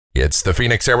It's the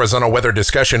Phoenix, Arizona weather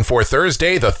discussion for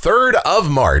Thursday, the 3rd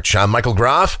of March. I'm Michael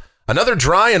Groff. Another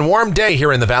dry and warm day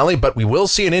here in the valley, but we will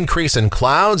see an increase in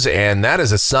clouds, and that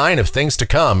is a sign of things to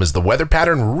come as the weather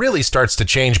pattern really starts to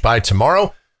change by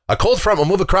tomorrow. A cold front will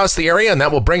move across the area, and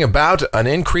that will bring about an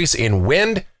increase in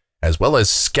wind, as well as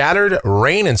scattered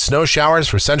rain and snow showers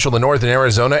for central and northern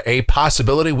Arizona. A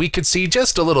possibility we could see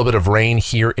just a little bit of rain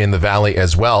here in the valley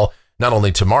as well, not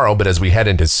only tomorrow, but as we head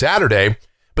into Saturday.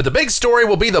 But the big story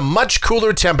will be the much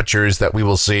cooler temperatures that we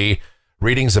will see.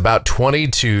 Readings about 20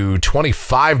 to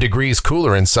 25 degrees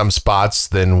cooler in some spots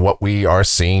than what we are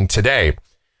seeing today.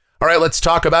 All right, let's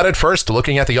talk about it first.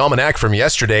 Looking at the almanac from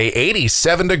yesterday,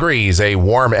 87 degrees, a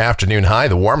warm afternoon high,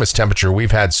 the warmest temperature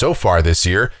we've had so far this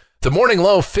year. The morning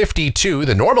low 52,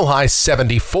 the normal high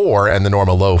 74, and the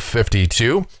normal low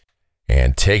 52.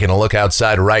 And taking a look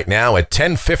outside right now at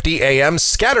 10:50 a.m.,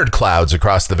 scattered clouds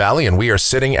across the valley, and we are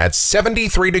sitting at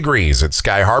 73 degrees at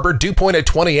Sky Harbor, dew point at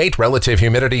 28, relative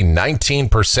humidity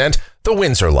 19%, the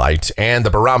winds are light, and the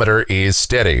barometer is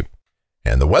steady.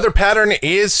 And the weather pattern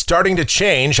is starting to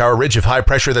change. Our ridge of high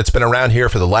pressure that's been around here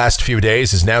for the last few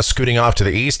days is now scooting off to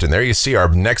the east, and there you see our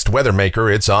next weather maker.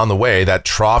 It's on the way, that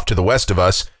trough to the west of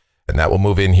us. And that will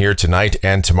move in here tonight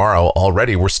and tomorrow.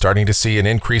 Already, we're starting to see an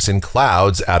increase in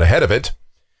clouds out ahead of it.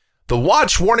 The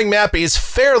watch warning map is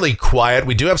fairly quiet.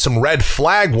 We do have some red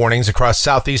flag warnings across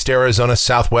southeast Arizona,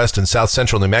 southwest, and south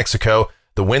central New Mexico.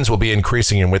 The winds will be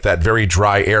increasing, and with that very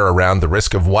dry air around, the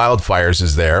risk of wildfires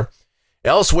is there.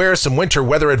 Elsewhere, some winter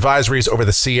weather advisories over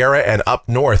the Sierra and up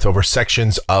north over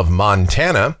sections of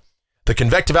Montana. The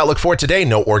convective outlook for today,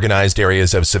 no organized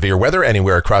areas of severe weather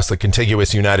anywhere across the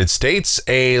contiguous United States.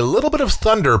 A little bit of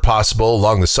thunder possible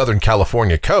along the southern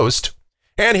California coast.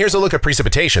 And here's a look at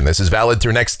precipitation. This is valid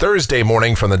through next Thursday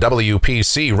morning from the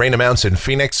WPC. Rain amounts in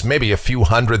Phoenix, maybe a few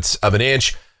hundredths of an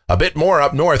inch. A bit more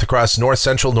up north across north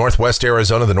central, northwest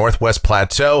Arizona, the Northwest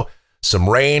Plateau. Some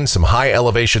rain, some high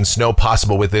elevation snow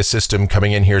possible with this system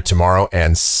coming in here tomorrow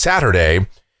and Saturday.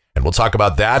 And we'll talk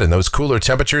about that and those cooler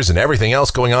temperatures and everything else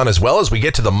going on as well as we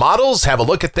get to the models. Have a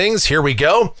look at things. Here we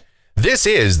go. This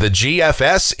is the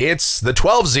GFS. It's the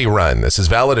 12Z run. This is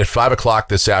valid at 5 o'clock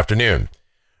this afternoon.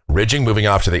 Ridging moving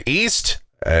off to the east.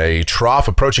 A trough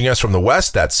approaching us from the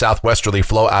west. That southwesterly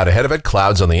flow out ahead of it.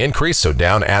 Clouds on the increase, so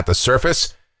down at the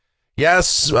surface.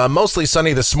 Yes, mostly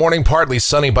sunny this morning, partly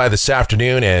sunny by this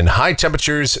afternoon, and high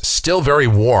temperatures still very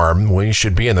warm. We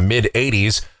should be in the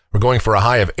mid-80s. We're going for a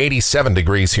high of 87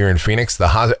 degrees here in Phoenix.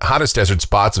 The hottest desert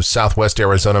spots of southwest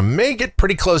Arizona may get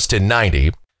pretty close to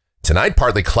 90. Tonight,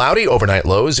 partly cloudy, overnight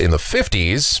lows in the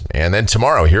 50s. And then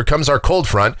tomorrow, here comes our cold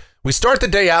front. We start the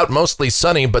day out mostly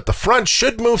sunny, but the front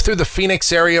should move through the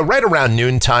Phoenix area right around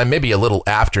noontime, maybe a little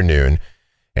afternoon.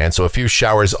 And so a few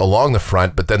showers along the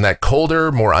front, but then that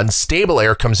colder, more unstable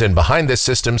air comes in behind this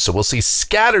system. So we'll see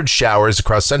scattered showers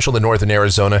across central and northern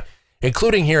Arizona,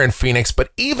 including here in Phoenix. But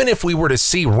even if we were to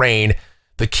see rain,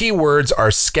 the key words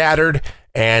are scattered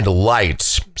and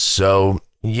light. So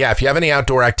yeah, if you have any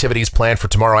outdoor activities planned for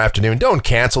tomorrow afternoon, don't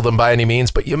cancel them by any means,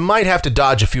 but you might have to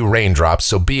dodge a few raindrops,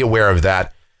 so be aware of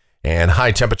that. And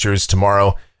high temperatures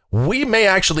tomorrow, we may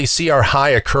actually see our high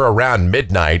occur around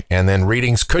midnight, and then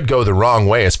readings could go the wrong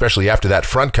way, especially after that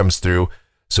front comes through.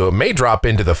 So it may drop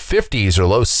into the 50s or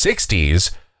low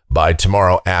 60s by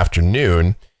tomorrow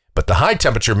afternoon. But the high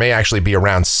temperature may actually be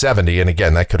around 70, and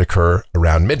again, that could occur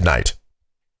around midnight.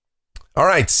 All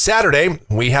right, Saturday,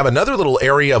 we have another little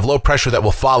area of low pressure that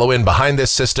will follow in behind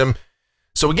this system.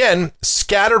 So again,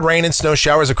 scattered rain and snow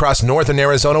showers across northern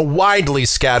Arizona, widely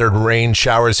scattered rain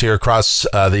showers here across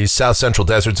the south central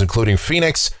deserts, including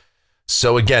Phoenix.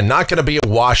 So again, not going to be a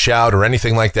washout or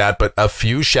anything like that, but a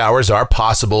few showers are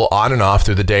possible on and off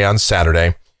through the day on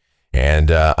Saturday.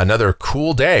 And another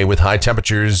cool day with high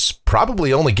temperatures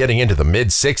probably only getting into the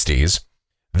mid-60s.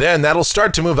 Then that'll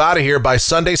start to move out of here by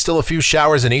Sunday. Still a few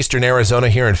showers in eastern Arizona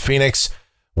here in Phoenix.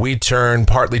 We turn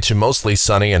partly to mostly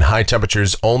sunny and high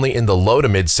temperatures only in the low to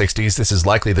mid-60s. This is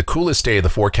likely the coolest day of the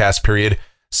forecast period.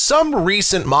 Some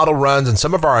recent model runs and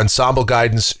some of our ensemble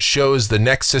guidance shows the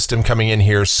next system coming in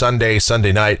here Sunday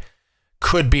night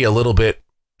could be a little bit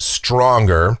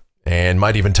stronger and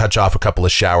might even touch off a couple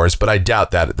of showers, but I doubt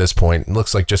that at this point. It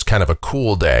looks like just kind of a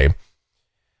cool day.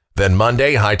 Then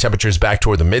Monday, high temperatures back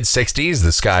toward the mid-60s,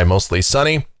 the sky mostly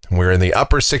sunny. We're in the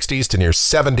upper 60s to near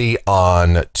 70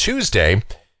 on Tuesday,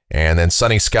 and then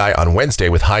sunny sky on Wednesday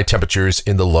with high temperatures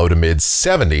in the low to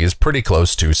mid-70s, pretty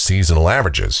close to seasonal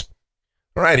averages.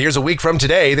 All right, here's a week from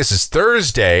today. This is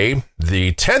Thursday,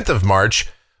 the 10th of March.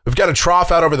 We've got a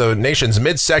trough out over the nation's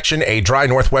midsection, a dry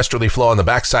northwesterly flow on the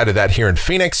backside of that here in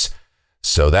Phoenix.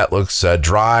 So that looks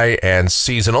dry and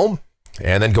seasonal.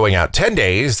 And then going out 10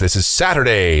 days, this is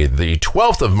Saturday, the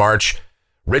 12th of March.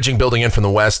 Ridging building in from the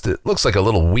west. It looks like a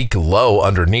little weak low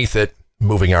underneath it,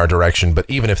 moving our direction. But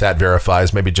even if that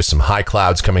verifies, maybe just some high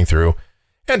clouds coming through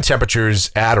and temperatures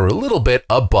at or a little bit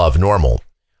above normal.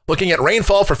 Looking at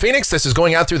rainfall for Phoenix, this is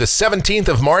going out through the 17th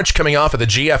of March, coming off of the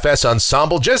GFS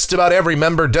ensemble. Just about every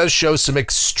member does show some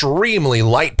extremely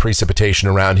light precipitation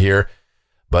around here.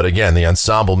 But again, the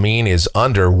ensemble mean is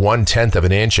under 1/10 of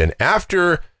an inch. And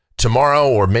after tomorrow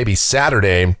or maybe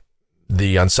Saturday,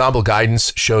 the ensemble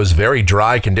guidance shows very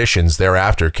dry conditions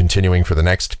thereafter, continuing for the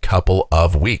next couple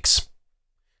of weeks.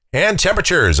 And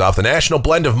temperatures off the national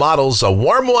blend of models, a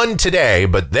warm one today,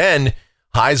 but then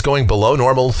highs going below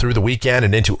normal through the weekend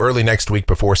and into early next week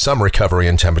before some recovery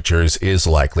in temperatures is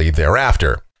likely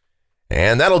thereafter.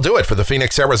 And that'll do it for the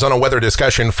Phoenix, Arizona weather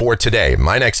discussion for today.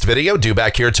 My next video due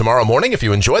back here tomorrow morning. If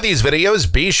you enjoy these videos,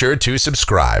 be sure to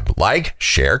subscribe, like,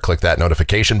 share, click that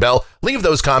notification bell, leave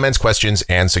those comments, questions,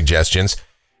 and suggestions.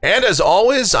 And as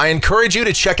always, I encourage you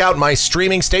to check out my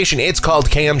streaming station. It's called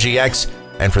KMGX.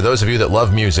 And for those of you that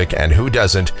love music, and who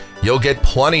doesn't, you'll get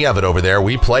plenty of it over there.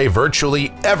 We play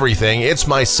virtually everything. It's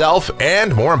myself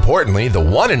and, more importantly, the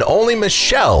one and only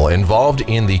Michelle involved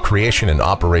in the creation and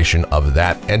operation of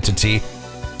that entity.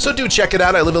 So do check it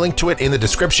out. I leave a link to it in the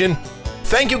description.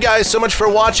 Thank you guys so much for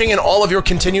watching and all of your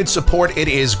continued support. It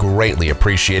is greatly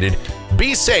appreciated.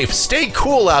 Be safe, stay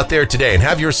cool out there today, and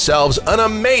have yourselves an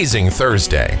amazing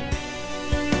Thursday.